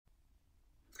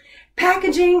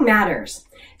Packaging matters.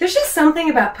 There's just something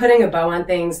about putting a bow on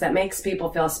things that makes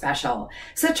people feel special.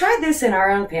 So try this in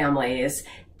our own families,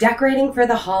 decorating for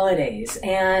the holidays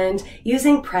and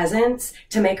using presents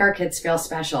to make our kids feel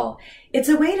special. It's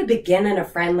a way to begin in a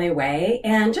friendly way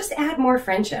and just add more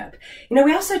friendship.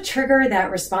 We also trigger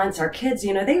that response. Our kids,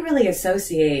 they really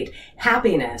associate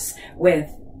happiness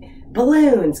with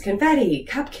balloons, confetti,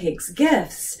 cupcakes,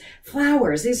 gifts,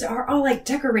 flowers. These are all like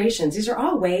decorations. These are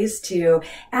all ways to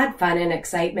add fun and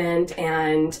excitement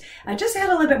and just add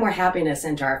a little bit more happiness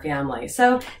into our family.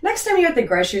 So next time you're at the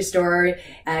grocery store,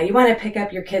 you want to pick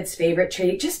up your kid's favorite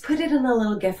treat, just put it in a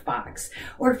little gift box.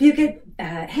 Or if you get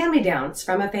hand-me-downs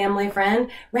from a family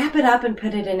friend, wrap it up and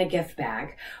put it in a gift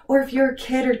bag. Or if your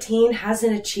kid or teen has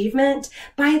an achievement,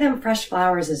 buy them fresh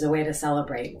flowers as a way to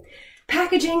celebrate.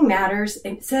 Packaging matters.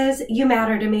 It says you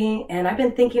matter to me and I've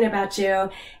been thinking about you,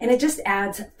 and it just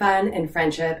adds fun and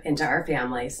friendship into our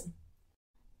families.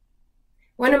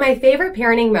 One of my favorite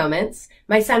parenting moments,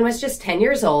 my son was just 10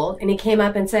 years old and he came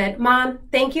up and said, "Mom,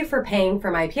 thank you for paying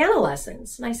for my piano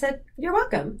lessons." And I said, "You're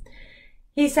welcome."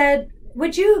 He said,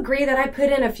 "Would you agree that I put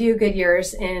in a few good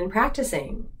years in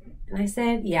practicing?" And I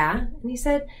said, "Yeah." And he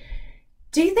said,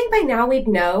 "Do you think by now we'd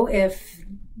know if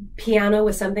piano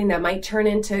was something that might turn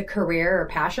into a career or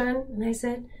passion?" And I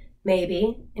said,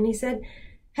 "Maybe." And he said,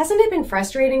 "Hasn't it been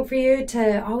frustrating for you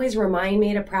to always remind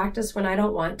me to practice when I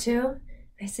don't want to?"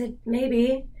 I said, "Maybe."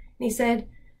 And he said,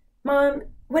 "Mom,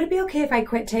 would it be okay if I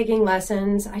quit taking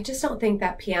lessons? I just don't think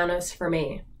that piano's for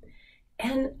me."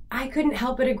 And I couldn't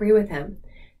help but agree with him.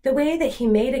 The way that he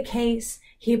made a case,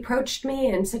 he approached me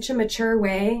in such a mature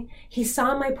way, he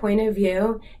saw my point of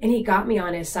view, and he got me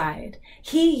on his side.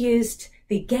 He used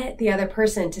get the other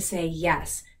person to say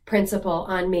yes principle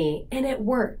on me, and it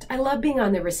worked. I love being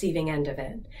on the receiving end of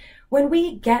it. When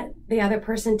we get the other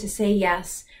person to say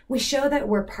yes, we show that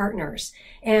we're partners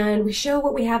and we show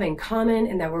what we have in common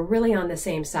and that we're really on the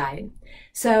same side.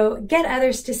 So get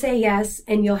others to say yes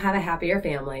and you'll have a happier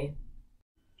family.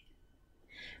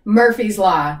 Murphy's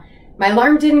Law. My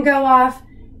alarm didn't go off.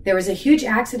 There was a huge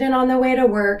accident on the way to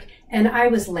work and I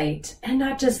was late, and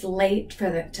not just late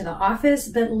to the office,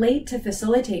 but late to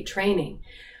facilitate training.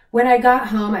 When I got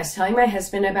home, I was telling my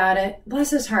husband about it. Bless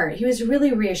his heart, he was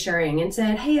really reassuring and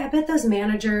said, "Hey, I bet those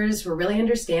managers were really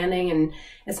understanding and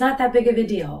it's not that big of a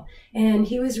deal." And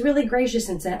he was really gracious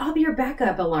and said, "I'll be your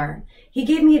backup alarm." He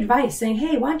gave me advice saying,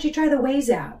 "Hey, why don't you try the Waze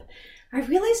app?" I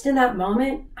realized in that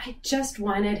moment, I just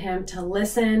wanted him to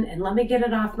listen and let me get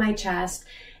it off my chest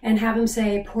and have him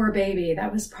say, "Poor baby,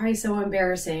 that was probably so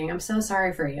embarrassing. I'm so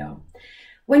sorry for you."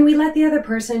 When we let the other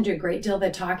person do a great deal of the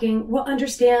talking, we'll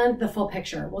understand the full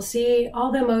picture. We'll see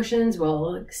all the emotions,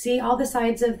 we'll see all the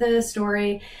sides of the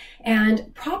story,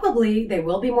 and probably they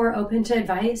will be more open to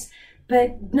advice,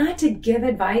 but not to give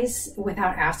advice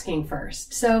without asking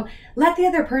first. So let the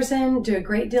other person do a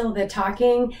great deal of the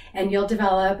talking and you'll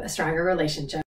develop a stronger relationship.